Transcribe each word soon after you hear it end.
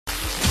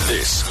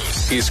This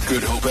is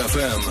Good Hope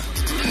FM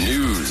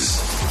News.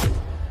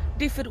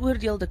 Die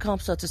veroordeelde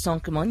Kaapstadse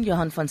sakeman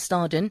Johan van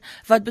Staden,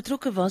 wat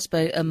betrokke was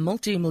by 'n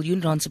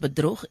multimiljoenrandse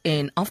bedrog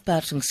en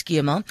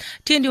afpersingskema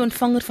teen die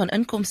ontvanger van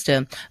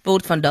inkomste,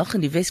 word vandag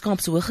in die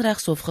Wes-Kaapse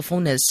Hooggeregshof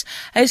gevonnis.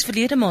 Hy is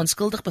verlede maand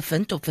skuldig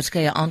bevind op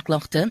verskeie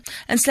aanklagte,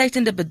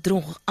 insluitende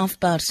bedrog,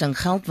 afpersing,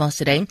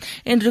 geldwasery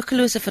en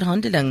roekelose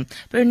verhandeling,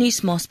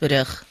 Bernice Mas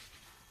berig.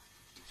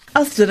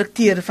 As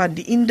direkteur van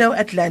die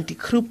Indo-Atlantic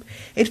Groep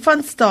het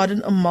Van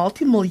Staden 'n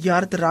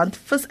multimiljard rand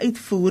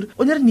visuitvoer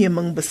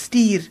onderneming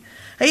bestuur.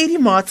 Hy het die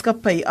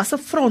maatskappy as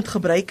 'n front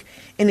gebruik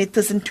en het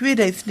tussen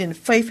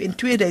 2005 en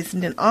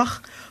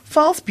 2008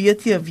 vals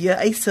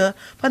BTW-eise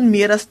van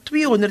meer as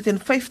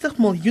 250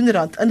 miljoen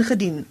rand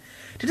ingedien.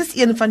 Dit is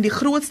een van die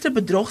grootste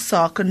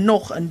bedrogsake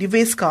nog in die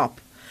Wes-Kaap.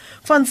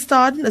 Van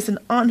Staden is in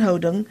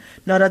aanhouding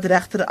nadat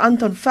regter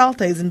Anton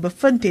Veldhuizen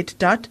bevind het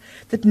dat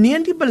dit nie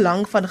in die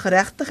belang van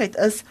geregtigheid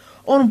is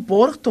om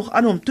borgtog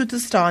aan hom toe te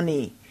staan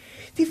nie.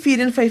 Die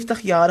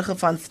 54-jarige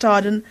Van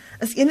Staden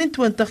is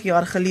 21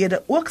 jaar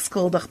gelede ook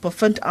skuldig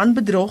bevind aan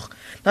bedrog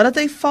nadat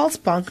hy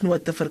vals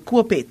banknote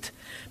verkoop het.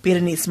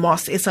 Bernice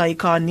Mas,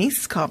 SAK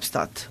nuus,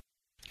 Kaapstad.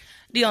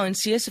 Die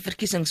ANC se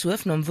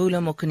verkiesingshoof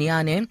Nomvula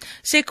Mokonyane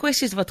sê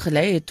kwessies wat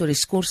gelei het tot die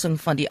skorsing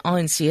van die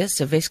ANC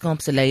se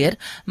Wes-Kaapse leier,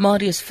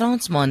 Marius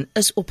Fransman,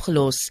 is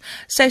opgelos.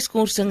 Sy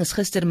skorsing is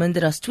gister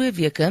minder as 2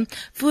 weke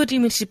voor die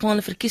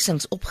munisipale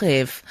verkiesings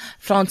opgehef.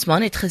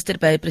 Fransman het gister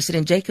by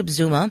president Jacob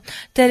Zuma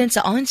tydens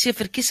 'n ANC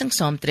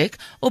verkiesingssaamtrek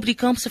op die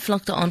Kaapse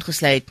vlakte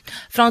aangesluit.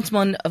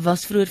 Fransman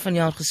was vroeër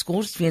vanjaar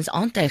geskort weens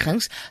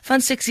aantuigings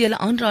van seksuele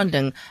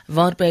aanranding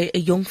waarby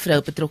 'n jong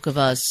vrou betrokke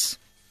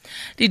was.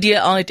 Die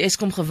DA het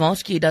Eskom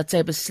gewaarsku dat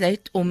sy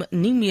besluit om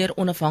nie meer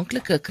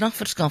onafhanklike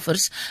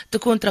kragverskaffers te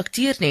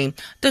kontrakteer nie,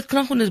 tot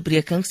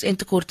kragonderbrekings en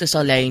tekorte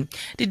sal lei.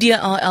 Die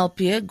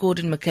DA-LP,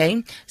 Gordon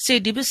McKay, sê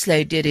die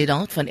besluit deur die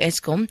raad van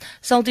Eskom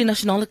sal die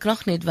nasionale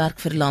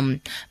kragnetwerk verlam.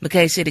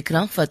 McKay sê die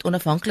krag wat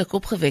onafhanklik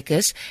opgewek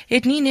is,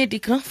 het nie net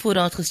die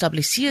kragvoorraad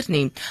gestabiliseer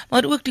nie,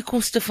 maar ook die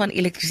koste van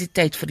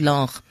elektrisiteit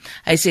verlaag.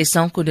 Hy sê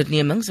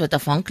saakondernemings wat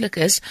afhanklik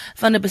is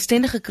van 'n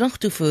bestendige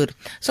kragtoevoer,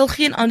 sal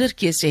geen ander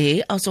keuse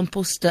hê as om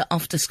poste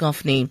af te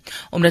skaf nie,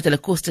 omdat hulle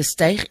koste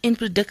styg en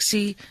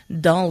produksie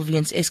daal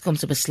weens Eskom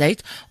se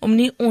besluit om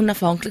nie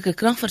onafhanklike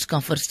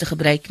kragverskaffers te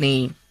gebruik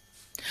nie.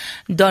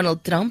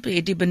 Donald Trump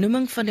het die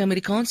benoeming van die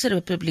Amerikaanse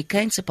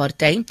Republikeinse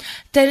Party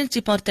tydens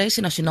die party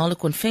se nasionale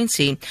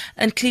konvensie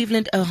in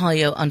Cleveland,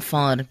 Ohio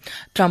aanvaar.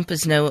 Trump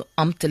is nou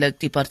amptelik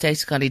die party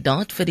se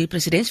kandidaat vir die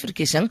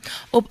presidentsverkiesing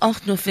op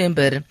 8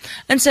 November.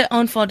 In sy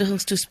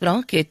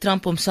aanvaardigingstoespraak het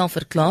Trump homself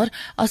verklaar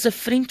as 'n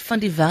vriend van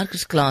die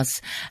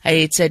werkersklas.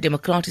 Hy het sy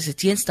demokratiese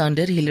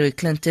teenstander Hillary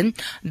Clinton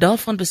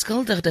daarvan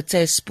beskuldig dat sy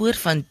 'n spoor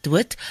van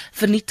dood,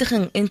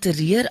 vernietiging en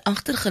terreur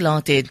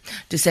agtergelaat het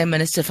toe sy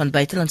minister van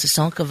buitelandse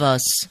sake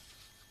was.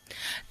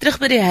 Terug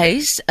by die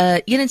huis,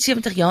 'n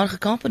 71-jarige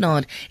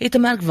Kaapenaar het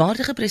 'n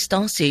merkwaardige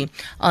prestasie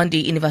aan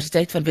die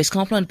Universiteit van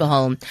Wes-Kaapland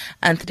behaal.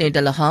 Anthony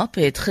de la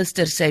Harpe het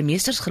gister sy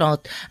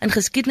meestersgraad in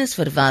geskiedenis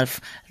verwerf,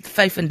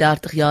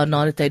 35 jaar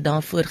nadat hy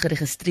daarvoor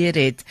geregistreer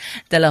het.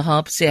 De la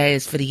Harpe sê hy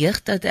is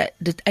verheug dat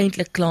dit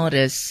eintlik klaar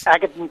is.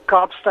 Ek het in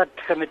Kaapstad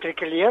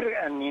gematrikuleer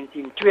in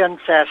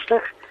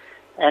 1962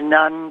 en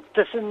dan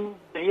tussen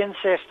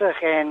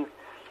 63 en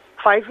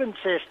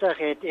 65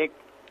 het ek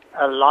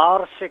 'n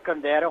laer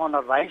sekondêre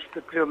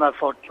onderwysdiploma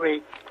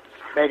voltooi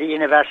by die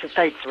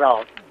universiteit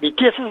wel. Die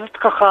keuse het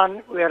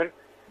gegaan oor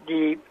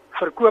die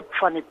verkoop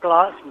van die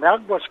plaas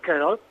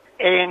Melkboskuil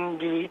en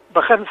die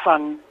begin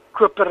van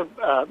koper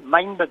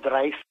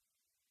mynbedryf.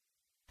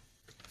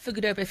 Vir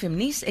Good Hope FM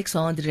nuus, ek is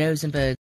Rosenberg.